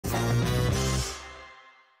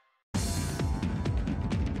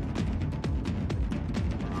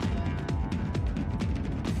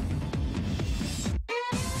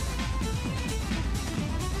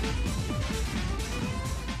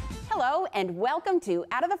and welcome to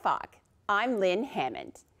Out of the Fog. I'm Lynn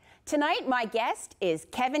Hammond. Tonight, my guest is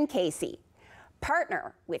Kevin Casey,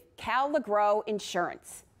 partner with LeGrows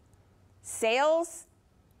Insurance. Sales,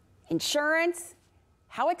 insurance,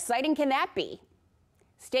 how exciting can that be?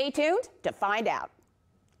 Stay tuned to find out.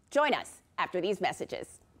 Join us after these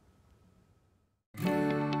messages.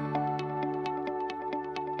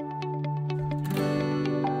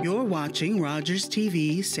 You're watching Rogers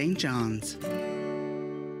TV St. John's.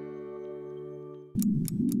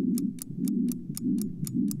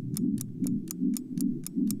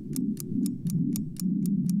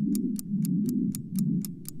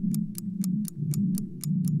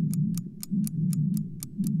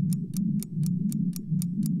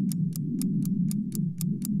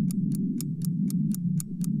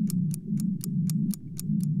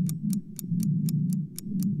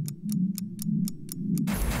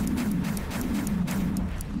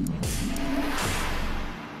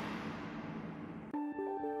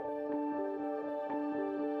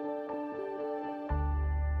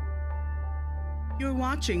 You're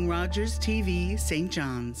watching Rogers TV St.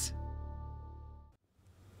 John's.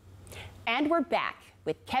 And we're back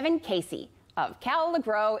with Kevin Casey of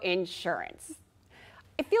LeGrows Insurance.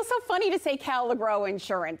 It feels so funny to say LeGrows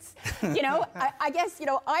Insurance. You know, I guess,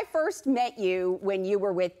 I first met you when you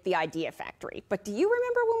were with the Idea Factory. But do you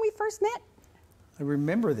remember when we first met? I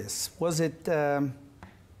remember this. Was it,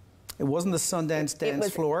 it wasn't the Sundance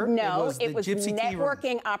dance floor? No, it was the Gypsy Tea Room.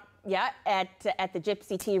 Networking up, at the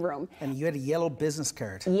Gypsy Tea Room. And you had a yellow business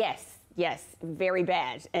card. Yes, very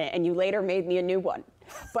bad. And you later made me a new one.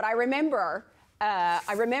 But I remember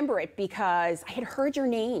it because I had heard your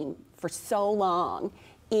name for so long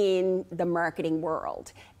in the marketing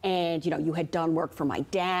world. And, you had done work for my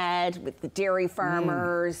dad with the dairy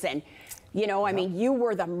farmers. And, I mean, you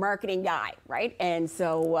were the marketing guy, right? And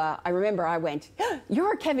so I remember I went,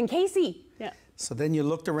 "You're Kevin Casey." Yeah. So then you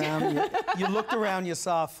looked around, you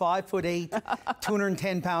saw a 5'8",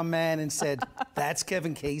 210-pound man and said, "That's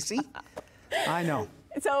Kevin Casey?" I know.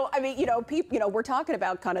 So, I mean, people, we're talking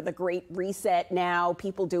about kind of the great reset now,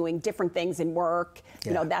 people doing different things in work,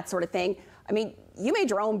 that sort of thing. I mean, you made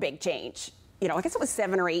your own big change. I guess it was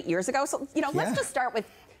 7 or 8 years ago. So, let's just start with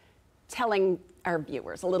telling our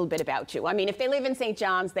viewers a little bit about you. I mean, if they live in St.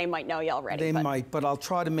 John's, they might know you already. They might, but I'll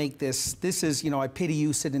try to make this is, I pity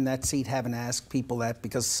you sitting in that seat having to ask people that,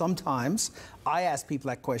 because sometimes I ask people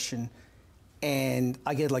that question and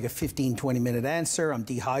I get like a 15, 20-minute answer. I'm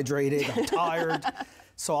dehydrated, I'm tired.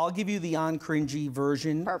 So I'll give you the on-cringy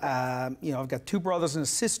version. Perfect. I've got 2 brothers and a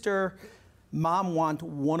sister. Mom wanted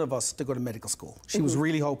one of us to go to medical school. She was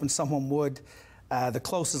really hoping someone would. The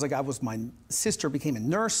closest I got was my sister became a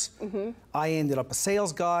nurse. I ended up a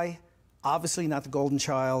sales guy. Obviously not the golden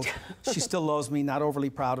child. She still loves me, not overly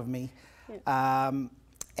proud of me. Yeah.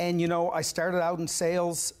 And I started out in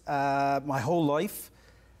sales my whole life.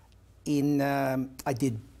 I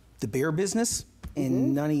did the beer business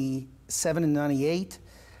in 97 and 98.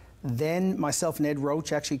 Then myself and Ed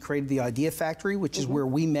Roach actually created the Idea Factory, which is where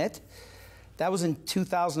we met. That was in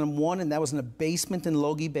 2001, and that was in a basement in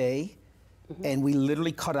Logie Bay. And we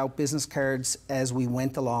literally cut out business cards as we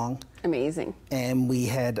went along. Amazing. And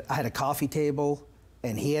I had a coffee table,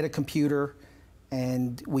 and he had a computer,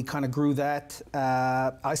 and we kind of grew that.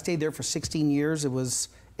 I stayed there for 16 years. It was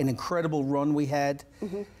an incredible run we had.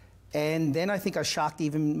 And then I think I shocked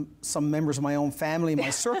even some members of my own family, my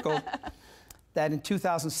circle, that in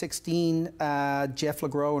 2016, Jeff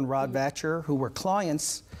LeGrows and Rod Vatcher, who were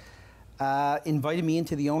clients, invited me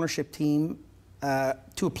into the ownership team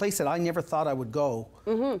to a place that I never thought I would go,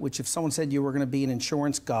 which if someone said you were going to be an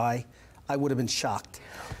insurance guy, I would have been shocked.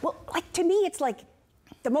 Well, to me, it's like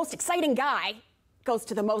the most exciting guy goes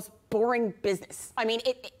to the most boring business. I mean,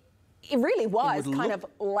 it really was kind of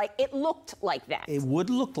like, it looked like that. It would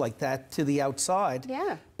look like that to the outside.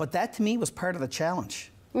 Yeah. But that to me was part of the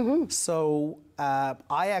challenge. So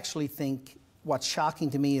I actually think what's shocking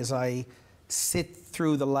to me is I sit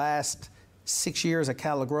through the last 6 years at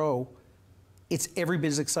LeGrows. It's every bit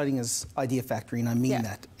as exciting as Idea Factory, and I mean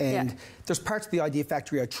that. And there's parts of the Idea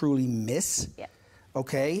Factory I truly miss.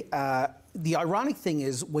 Okay? The ironic thing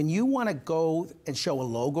is, when you want to go and show a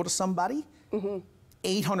logo to somebody,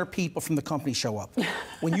 800 people from the company show up.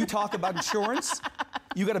 When you talk about insurance,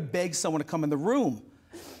 you got to beg someone to come in the room.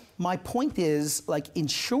 My point is,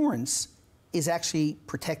 insurance is actually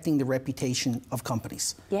protecting the reputation of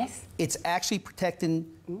companies. Yes. It's actually protecting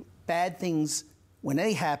bad things when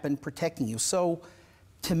they happen, protecting you. So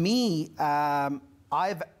to me,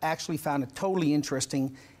 I've actually found it totally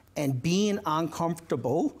interesting. And being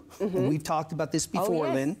uncomfortable, and we've talked about this before,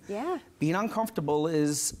 yes. Lynn. Yeah. Being uncomfortable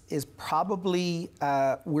is probably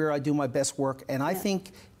where I do my best work. And I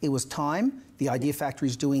think it was time. The Idea Factory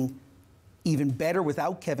is doing even better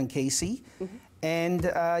without Kevin Casey. And,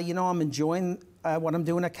 you know, I'm enjoying what I'm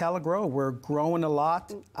doing at LeGrows. We're growing a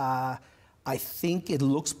lot. I think it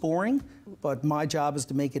looks boring, but my job is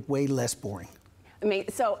to make it way less boring. I mean,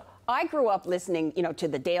 so I grew up listening, you know, to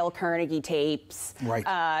the Dale Carnegie tapes. Right.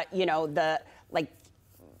 You know,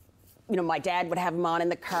 my dad would have them on in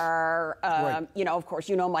the car. Right. You know, of course,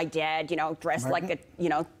 you know my dad, you know, dressed like a, you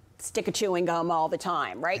know, stick of chewing gum all the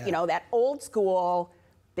time, right? Yeah. You know, that old school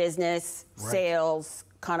business, Right. sales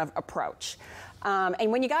kind of approach.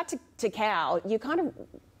 And when you got to Cal, you kind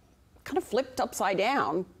of flipped upside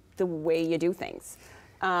down the way you do things.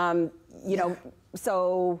 You know,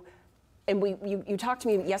 so, and you talked to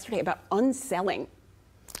me yesterday about unselling.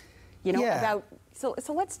 You know, about, so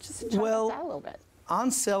let's just talk about that a little bit.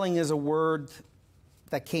 Unselling is a word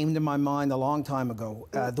that came to my mind a long time ago.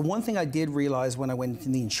 The one thing I did realize when I went into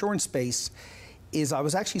the insurance space is I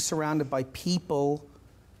was actually surrounded by people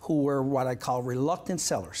who were what I call reluctant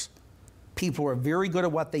sellers. People who are very good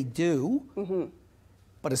at what they do,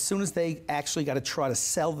 but as soon as they actually got to try to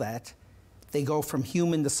sell that, they go from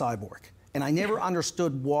human to cyborg. And I never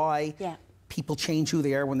understood why people change who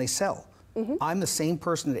they are when they sell. I'm the same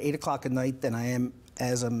person at 8 o'clock at night than I am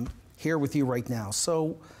as I'm here with you right now.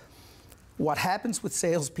 So what happens with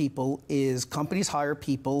salespeople is companies hire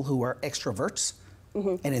people who are extroverts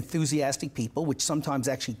and enthusiastic people, which sometimes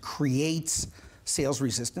actually creates sales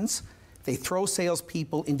resistance. They throw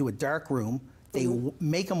salespeople into a dark room. They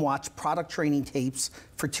make them watch product training tapes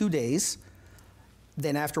for 2 days.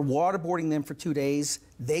 Then after waterboarding them for 2 days,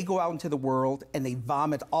 they go out into the world and they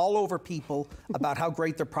vomit all over people about how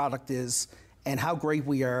great their product is and how great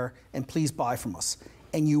we are, and please buy from us.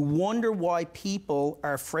 And you wonder why people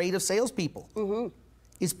are afraid of salespeople.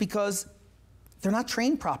 It's because they're not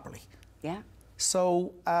trained properly. Yeah.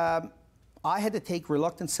 So I had to take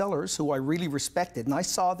reluctant sellers who I really respected, and I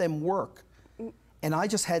saw them work. And I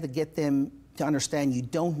just had to get them to understand you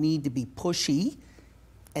don't need to be pushy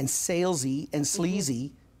and salesy and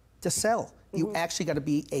sleazy to sell. You actually got to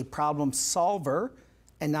be a problem solver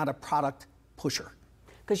and not a product pusher.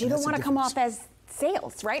 Because you don't want to come off as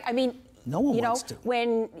sales, right? I mean, no one you know, wants to.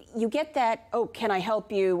 When you get that, oh, can I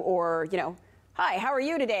help you? Or, you know, hi, how are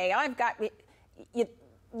you today? I've got, you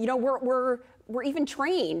know, we're even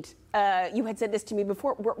trained. You had said this to me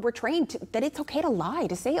before. We're trained that it's okay to lie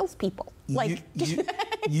to salespeople. Like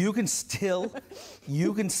you can still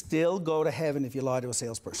go to heaven if you lie to a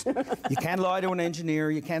salesperson. You can't lie to an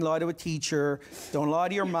engineer. You can't lie to a teacher. Don't lie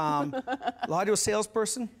to your mom. Lie to a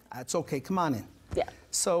salesperson. That's okay. Come on in. Yeah.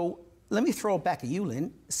 So let me throw it back at you,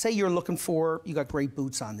 Lynn. Say you're looking for, you got great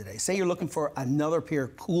boots on today. Say you're looking for another pair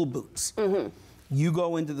of cool boots. You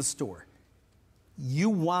go into the store. You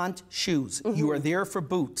want shoes. You are there for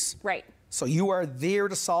boots. Right. So you are there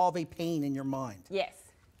to solve a pain in your mind. Yes.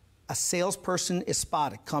 A salesperson is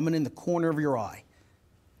spotted coming in the corner of your eye.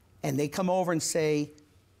 And they come over and say,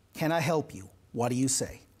 can I help you? What do you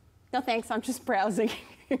say? No, thanks. I'm just browsing.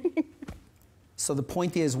 So the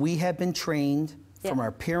point is, we have been trained from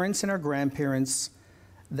our parents and our grandparents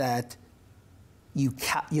that you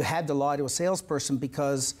had to lie to a salesperson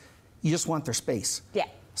because you just want their space. Yeah.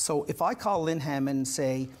 So if I call Lynn Hammond and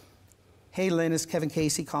say, hey, Lynn, it's Kevin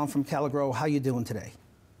Casey calling from LeGrows. How you doing today?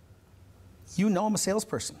 You know I'm a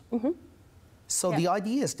salesperson. So the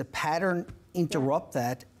idea is to pattern interrupt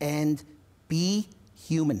that and be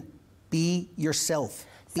human. Be yourself.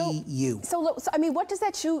 Be you. So, I mean, what does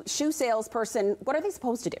that shoe salesperson, what are they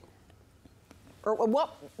supposed to do? Or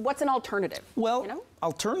what's an alternative? Well, you know?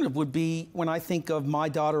 Alternative would be when I think of my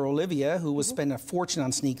daughter Olivia, who was spending a fortune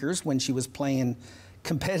on sneakers when she was playing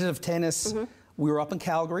competitive tennis. We were up in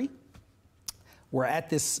Calgary. We're at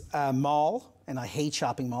this mall, and I hate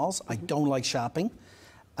shopping malls. I don't like shopping.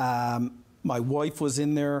 My wife was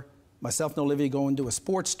in there, myself and Olivia going to a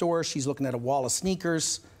sports store. She's looking at a wall of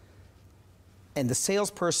sneakers. And the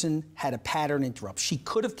salesperson had a pattern interrupt. She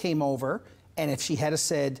could have came over, and if she had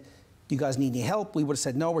said, do you guys need any help? We would have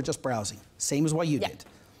said, no, we're just browsing. Same as what you did.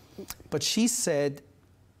 But she said,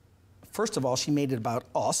 first of all, she made it about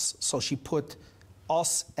us. So she put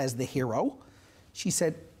us as the hero. She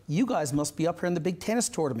said, you guys must be up here in the big tennis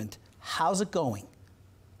tournament. How's it going?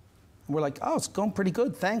 And we're like, oh, it's going pretty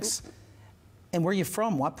good, thanks. And where are you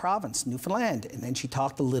from? What province? Newfoundland. And then she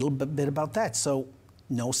talked a little bit about that. So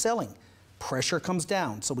no selling. Pressure comes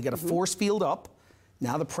down. So we got a force field up.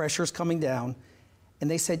 Now the pressure's coming down. And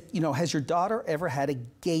they said, you know, has your daughter ever had a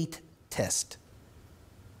gait test?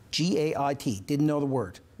 G-A-I-T. Didn't know the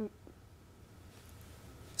word.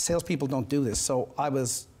 salespeople don't do this. So I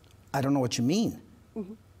don't know what you mean.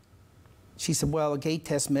 Mm-hmm. She said, well, a gait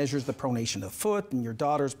test measures the pronation of the foot, and your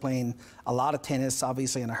daughter's playing a lot of tennis,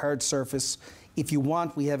 obviously on a hard surface. If you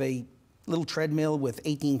want, we have a little treadmill with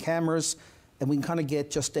 18 cameras, and we can kind of get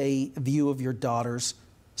just a view of your daughter's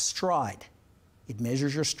stride. It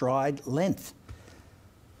measures your stride length.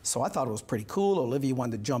 So I thought it was pretty cool. Olivia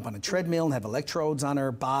wanted to jump on a treadmill and have electrodes on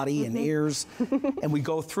her body and ears. And we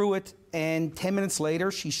go through it, and 10 minutes later,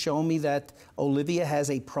 she's showing me that Olivia has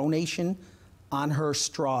a pronation on her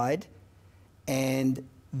stride, and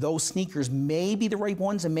those sneakers may be the right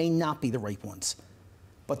ones and may not be the right ones.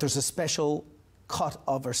 But there's a special cut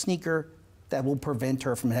of her sneaker that will prevent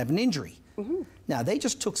her from having injury. Mm-hmm. Now, they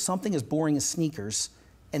just took something as boring as sneakers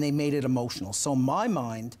and they made it emotional. So in my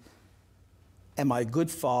mind, am I a good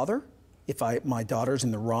father if my daughter's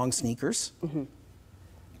in the wrong sneakers?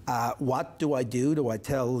 Mm-hmm. What do I do? Do I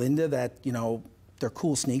tell Linda that, you know, they're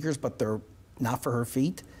cool sneakers, but they're not for her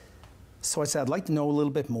feet? So I said, I'd like to know a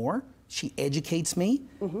little bit more. She educates me.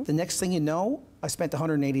 Mm-hmm. The next thing you know, I spent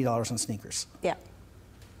 $180 on sneakers. Yeah.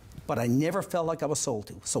 But I never felt like I was sold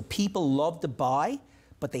to. So people love to buy,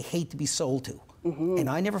 but they hate to be sold to. Mm-hmm. And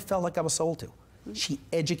I never felt like I was sold to. Mm-hmm. She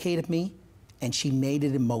educated me, and she made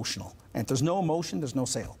it emotional. And if there's no emotion, there's no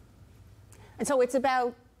sale. And so it's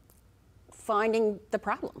about finding the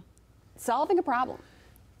problem, solving a problem.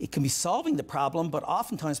 It can be solving the problem, but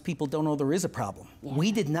oftentimes people don't know there is a problem. Yeah.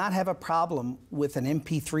 We did not have a problem with an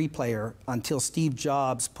MP3 player until Steve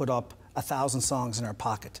Jobs put up 1,000 songs in our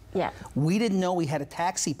pocket. Yeah. We didn't know we had a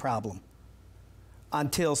taxi problem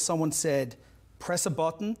until someone said, press a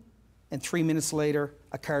button, and 3 minutes later,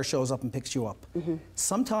 a car shows up and picks you up. Mm-hmm.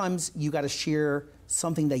 Sometimes you got to share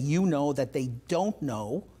something that you know that they don't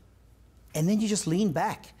know, and then you just lean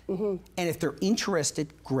back. Mm-hmm. And if they're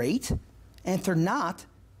interested, great. And if they're not,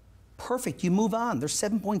 perfect, you move on. There's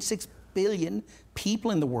 7.6 billion people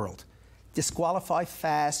in the world. Disqualify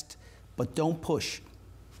fast, but don't push.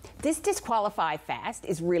 This disqualify fast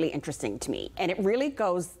is really interesting to me, and it really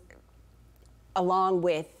goes along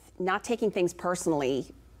with not taking things personally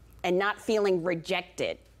and not feeling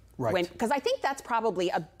rejected. Right. Because I think that's probably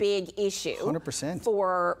a big issue 100%.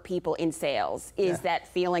 For people in sales, is that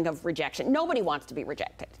feeling of rejection. Nobody wants to be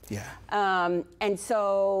rejected. Yeah. And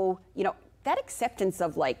so, you know, that acceptance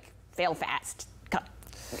of like, fail fast.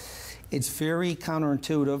 It's very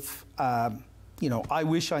counterintuitive. You know, I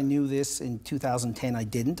wish I knew this in 2010. I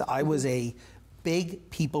didn't. I was a big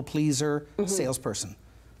people pleaser salesperson.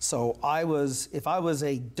 So if I was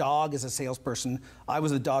a dog as a salesperson, I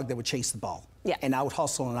was a dog that would chase the ball and out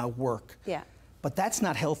hustle and out work. Yeah. But that's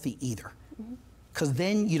not healthy either, because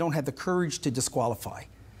then you don't have the courage to disqualify.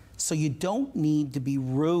 So you don't need to be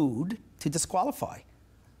rude to disqualify.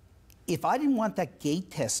 If I didn't want that gait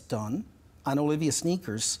test done on Olivia's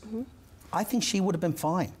sneakers, I think she would have been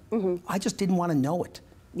fine. I just didn't want to know it.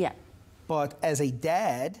 Yeah. But as a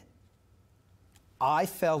dad, I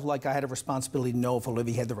felt like I had a responsibility to know if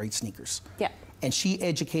Olivia had the right sneakers. Yeah. And she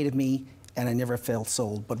educated me, and I never felt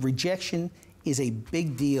sold. But rejection is a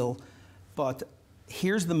big deal. But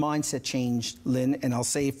here's the mindset change, Lynn, and I'll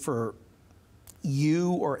say for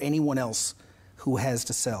you or anyone else who has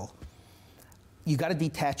to sell. You got to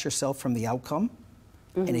detach yourself from the outcome.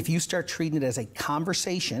 And if you start treating it as a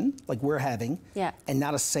conversation, like we're having, and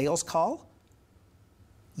not a sales call,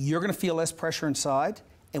 you're going to feel less pressure inside.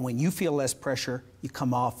 And when you feel less pressure, you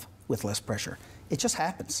come off with less pressure. It just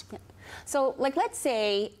happens. Yeah. So, like, let's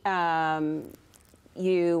say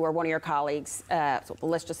you or one of your colleagues, so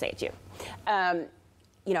let's just say it's you,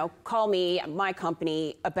 you know, call me at my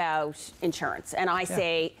company about insurance. And I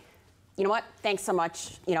say, you know what, thanks so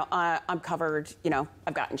much. You know, I'm covered. You know,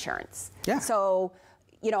 I've got insurance. Yeah. So,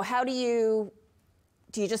 you know, how do you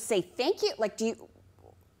just say thank you? Like,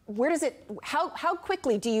 how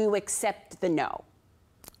quickly do you accept the no?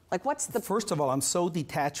 Like, what's the... First of all, I'm so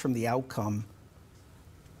detached from the outcome,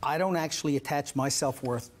 I don't actually attach my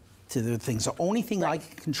self-worth to the things. The only thing I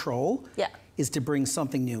can control is to bring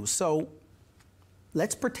something new. So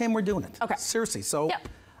let's pretend we're doing it. Okay. Seriously. So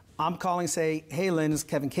I'm calling, say, hey, Lynn, it's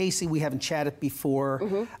Kevin Casey. We haven't chatted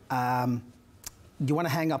before. Do you want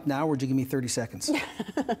to hang up now, or do you give me 30 seconds?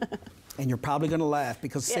 And you're probably going to laugh,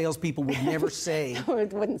 because salespeople would never say...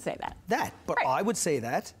 wouldn't say that. But I would say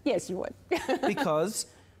that. Yes, you would. Because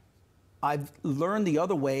I've learned the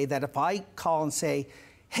other way, that if I call and say,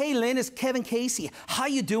 hey, Lynn, it's Kevin Casey. How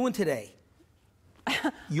you doing today?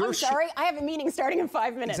 I'm sorry, I have a meeting starting in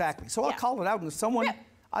 5 minutes. Exactly. So I'll call it out, and someone...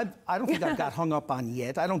 I don't think I've got hung up on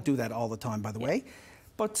yet. I don't do that all the time, by the way.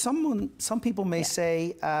 But some people may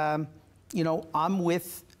say, you know, I'm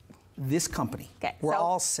with this company. Okay, We're so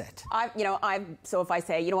all set. So if I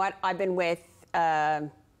say, you know what, I've been with, a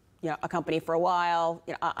company for a while,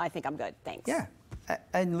 I think I'm good. Thanks. Yeah.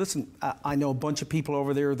 And listen, I know a bunch of people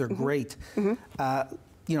over there. They're great. How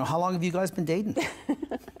long have you guys been dating?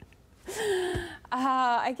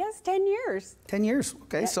 I guess 10 years. 10 years.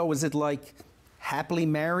 Okay. Yeah. So is it like happily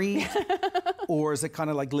married, or is it kind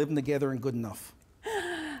of like living together and good enough?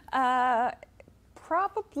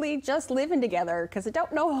 Probably just living together, because I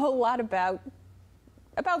don't know a whole lot about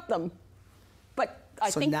them. But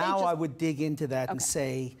I think now I would dig into that and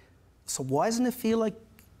say, so why doesn't it feel like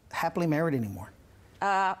happily married anymore?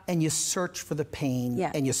 And you search for the pain,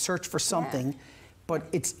 and you search for something, but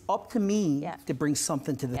it's up to me to bring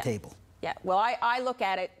something to the table. Yeah. Well, I look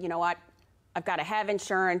at it, you know what? I've got to have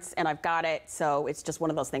insurance, and I've got it, so it's just one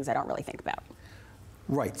of those things I don't really think about.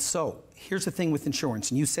 Right. So here's the thing with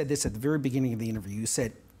insurance, and you said this at the very beginning of the interview. You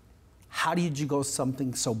said, how did you go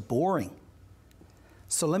something so boring?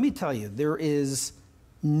 So let me tell you, there is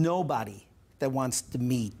nobody that wants to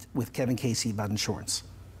meet with Kevin Casey about insurance.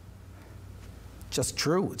 Just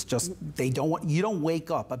true. It's just you don't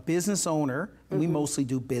wake up. A business owner, and we mostly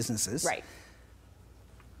do businesses. Right.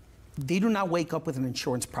 They do not wake up with an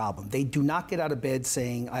insurance problem. They do not get out of bed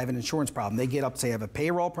saying, I have an insurance problem. They get up, say, I have a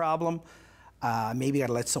payroll problem, maybe I got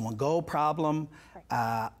to let someone go problem,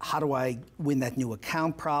 how do I win that new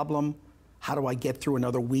account problem, how do I get through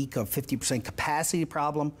another week of 50% capacity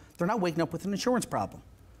problem. They're not waking up with an insurance problem.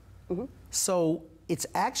 So it's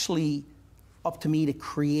actually up to me to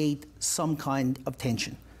create some kind of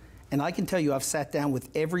tension. And I can tell you, I've sat down with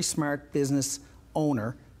every smart business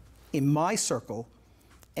owner in my circle,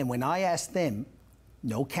 and when I ask them,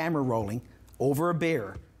 no camera rolling, over a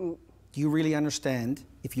beer, do you really understand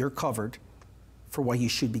if you're covered for what you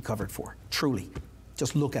should be covered for? Truly.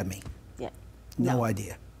 Just look at me. Yeah. No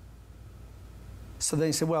idea. So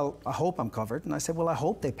they said, well, I hope I'm covered. And I said, well, I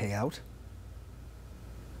hope they pay out.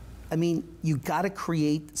 I mean, you got to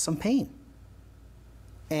create some pain.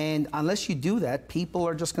 And unless you do that, people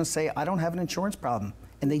are just going to say, I don't have an insurance problem.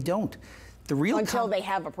 And they don't. Until they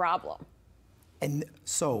have a problem. And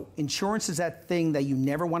so insurance is that thing that you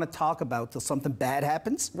never want to talk about till something bad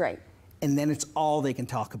happens. Right. And then it's all they can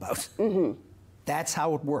talk about. That's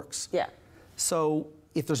how it works. Yeah. So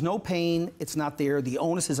if there's no pain, it's not there. The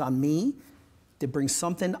onus is on me to bring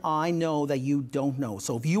something I know that you don't know.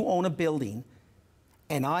 So if you own a building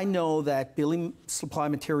and I know that building supply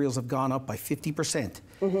materials have gone up by 50%,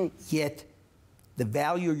 yet the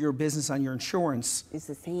value of your business on your insurance is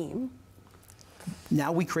the same.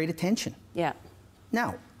 Now we create a tension. Yeah.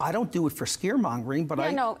 Now, I don't do it for scaremongering, but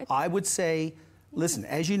I would say, listen,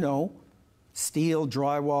 as you know, steel,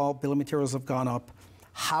 drywall, building materials have gone up.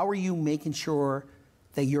 How are you making sure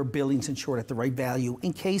that your building's insured at the right value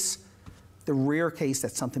in case, the rare case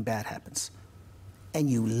that something bad happens? And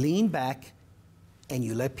you lean back and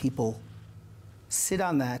you let people sit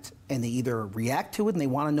on that, and they either react to it and they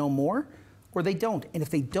want to know more, or they don't. And if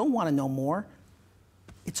they don't want to know more,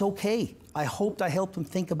 it's okay. I hoped I helped them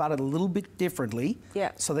think about it a little bit differently,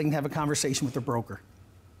 so they can have a conversation with their broker.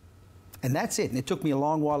 And that's it. And it took me a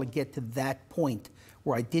long while to get to that point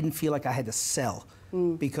where I didn't feel like I had to sell,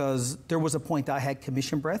 because there was a point I had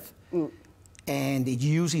commission breath, and it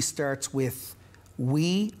usually starts with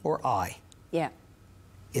we or I. Yeah.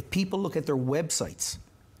 If people look at their websites,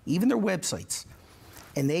 even their websites,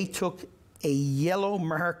 and they took a yellow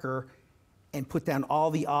marker and put down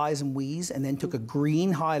all the I's and we's, and then took a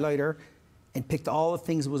green highlighter and picked all the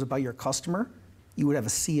things that was about your customer, you would have a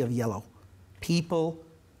sea of yellow. People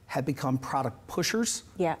have become product pushers.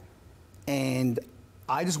 Yeah. And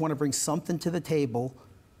I just want to bring something to the table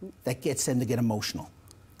that gets them to get emotional.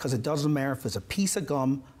 Because it doesn't matter if it's a piece of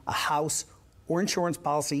gum, a house, or insurance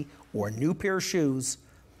policy, or a new pair of shoes.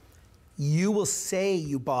 You will say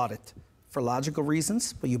you bought it for logical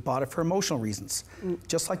reasons, but you bought it for emotional reasons.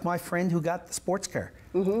 Just like my friend who got the sports car.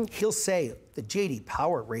 He'll say, the JD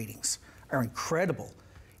Power ratings are incredible.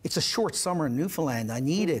 It's a short summer in Newfoundland. I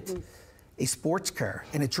needed a sports car,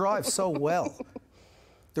 and it drives so well.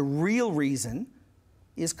 The real reason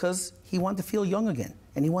is because he wanted to feel young again,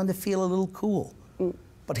 and he wanted to feel a little cool.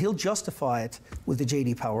 But he'll justify it with the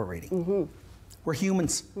JD Power rating. We're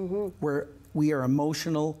humans. We are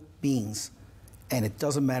emotional beings, and it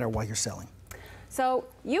doesn't matter what you're selling. So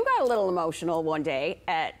you got a little emotional one day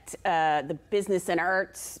at the Business and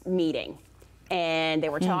Arts meeting, and they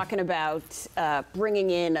were talking about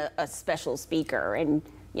bringing in a special speaker, and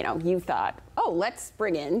you thought, oh, let's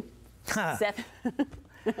bring in Seth,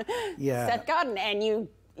 Seth Godin, and you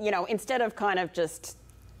instead of kind of just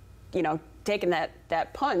taking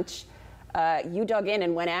that punch, you dug in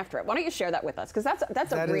and went after it. Why don't you share that with us? Because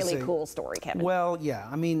that's a really cool story, Kevin. Well, yeah.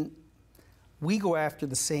 I mean, we go after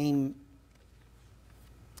the same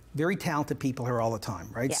very talented people here all the time,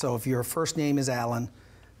 right? Yeah. So if your first name is Alan,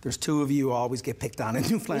 there's two of you who always get picked on in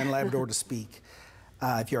Newfoundland and Labrador to speak.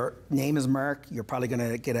 If your name is Mark, you're probably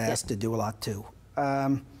going to get asked to do a lot too.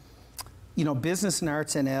 You know, Business and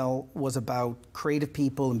Arts NL was about creative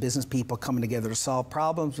people and business people coming together to solve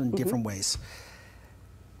problems in different ways.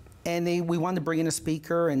 And we wanted to bring in a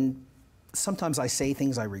speaker, and sometimes I say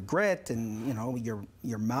things I regret, and you know,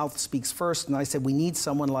 your mouth speaks first. And I said, we need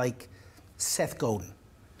someone like Seth Godin.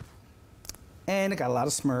 And it got a lot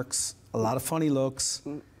of smirks, a lot of funny looks.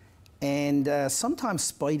 And sometimes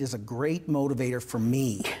spite is a great motivator for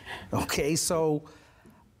me. Okay, so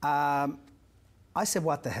I said,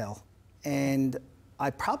 what the hell? And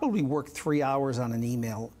I probably worked 3 hours on an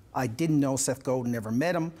email. I didn't know Seth Godin, never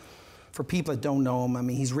met him. For people that don't know him, I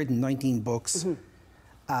mean, he's written 19 books.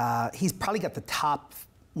 He's probably got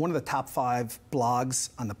one of the top 5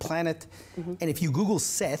 blogs on the planet. And if you Google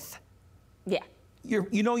Seth,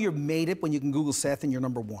 you know you're made it when you can Google Seth and you're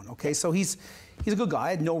number 1, okay? So he's a good guy. I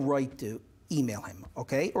had no right to email him,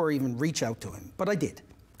 okay? Or even reach out to him, but I did,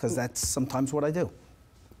 because that's sometimes what I do.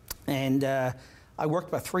 And I worked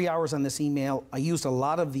about 3 hours on this email. I used a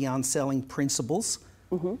lot of the on-selling principles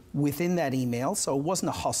within that email, so it wasn't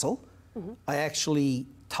a hustle. I actually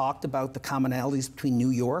talked about the commonalities between New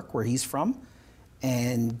York, where he's from,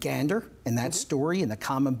 and Gander, and that story, and the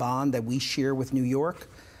common bond that we share with New York.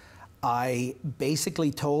 I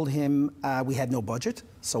basically told him we had no budget,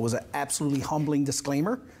 so it was an absolutely humbling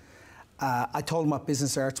disclaimer. I told him what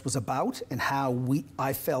Business Arts was about and how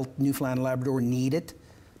I felt Newfoundland and Labrador needed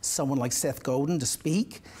someone like Seth Godin to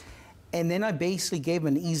speak. And then I basically gave him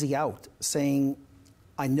an easy out, saying,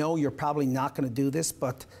 I know you're probably not going to do this,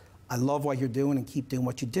 but I love what you're doing and keep doing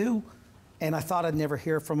what you do. And I thought I'd never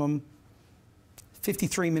hear from him.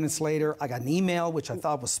 53 minutes later, I got an email, which I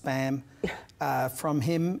thought was spam, from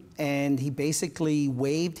him, and he basically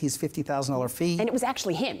waived his $50,000 fee. And it was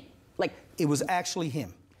actually him? It was actually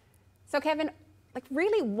him. So Kevin,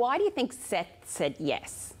 really, why do you think Seth said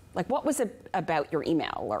yes? What was it about your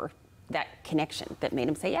email or that connection that made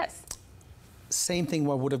him say yes? Same thing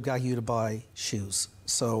what would have got you to buy shoes.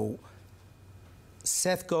 So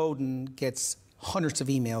Seth Godin gets hundreds of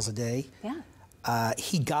emails a day. Yeah.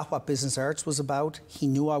 He got what Business Arts was about. He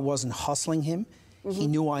knew I wasn't hustling him. He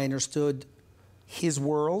knew I understood his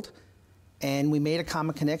world. And we made a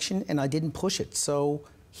common connection, and I didn't push it. So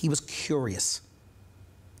he was curious.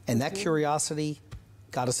 And that curiosity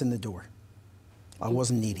got us in the door. I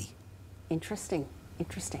wasn't needy. Interesting.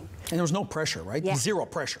 Interesting. And there was no pressure, right? Yeah. Zero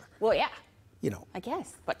pressure. Well, yeah. You know. I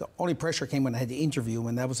guess. But the only pressure came when I had to interview,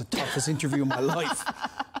 and that was the toughest interview of my life.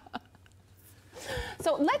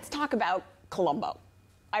 So let's talk about Colombo.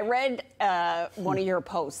 I read one of your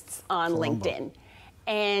posts on LinkedIn,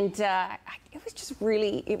 and it was just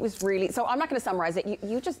really, so I'm not going to summarize it.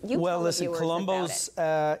 You well, tell listen, the viewers Colombo's,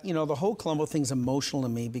 about it. you know, the whole Colombo thing's emotional to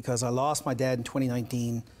me because I lost my dad in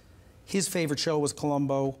 2019. His favorite show was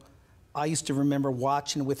Colombo. I used to remember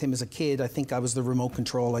watching with him as a kid. I think I was the remote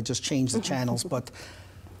control. I just changed the channels. But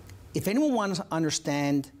if anyone wants to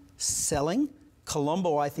understand selling,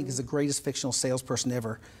 Colombo, I think, is the greatest fictional salesperson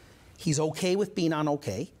ever. He's okay with being on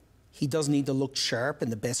okay. He doesn't need to look sharp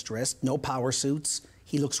and the best dressed. No power suits.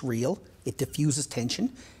 He looks real. It diffuses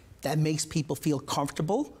tension. That makes people feel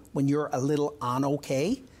comfortable when you're a little on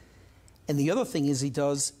okay. And the other thing is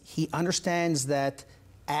he understands that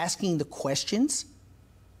asking the questions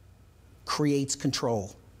creates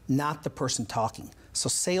control, not the person talking. So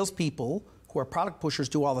salespeople who are product pushers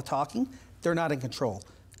do all the talking. They're not in control.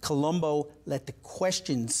 Colombo let the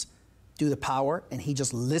questions do the power, and he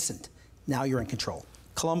just listened. Now you're in control.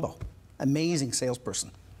 Colombo, amazing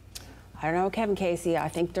salesperson. I don't know, Kevin Casey. I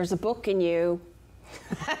think there's a book in you.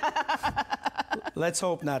 Let's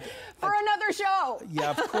hope not. For another show.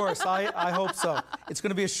 Yeah, of course. I hope so. It's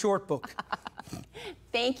going to be a short book.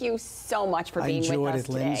 Thank you so much for being with us today. I enjoyed it,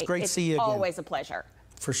 Lynn. It's great to see you again. It's always a pleasure.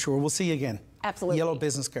 For sure. We'll see you again. Absolutely. Yellow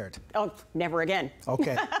business card. Oh, never again.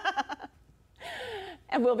 Okay.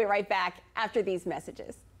 And we'll be right back after these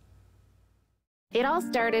messages. It all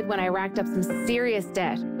started when I racked up some serious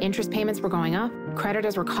debt. Interest payments were going up,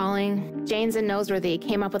 creditors were calling. Janes and Noseworthy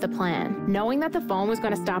came up with a plan. Knowing that the phone was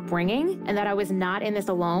going to stop ringing and that I was not in this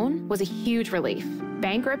alone was a huge relief.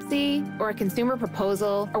 Bankruptcy or a consumer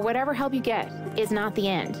proposal or whatever help you get is not the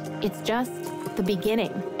end. It's just the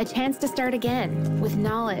beginning. A chance to start again with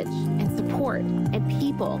knowledge and support and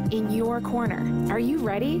people in your corner. Are you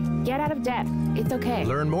ready? Get out of debt. It's okay.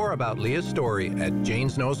 Learn more about Leah's story at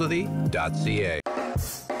janesnoseworthy.ca.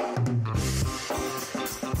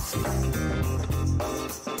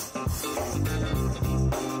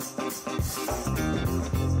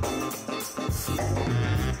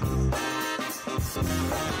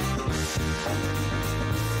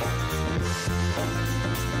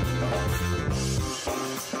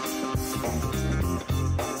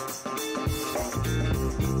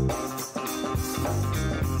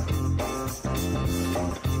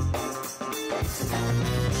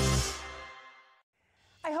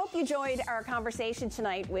 hope you enjoyed our conversation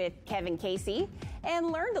tonight with Kevin Casey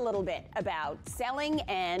and learned a little bit about selling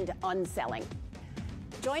and unselling.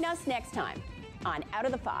 Join us next time on Out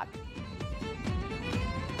of the Fog.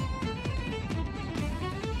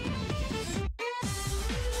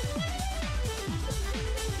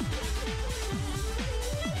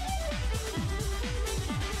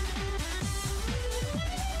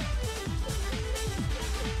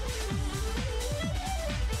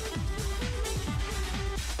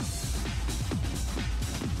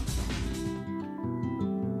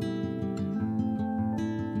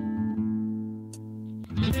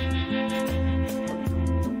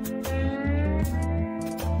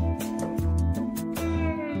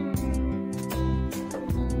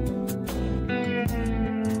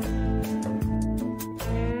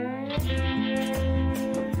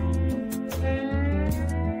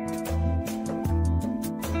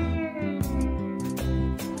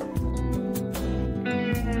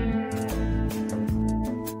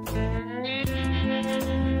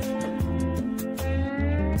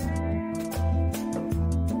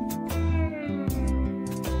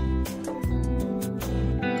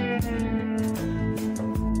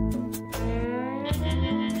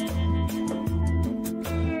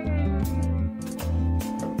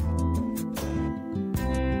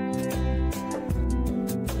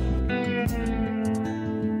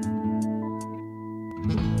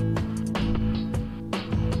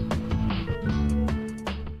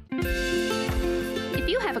 If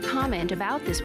you have a comment about this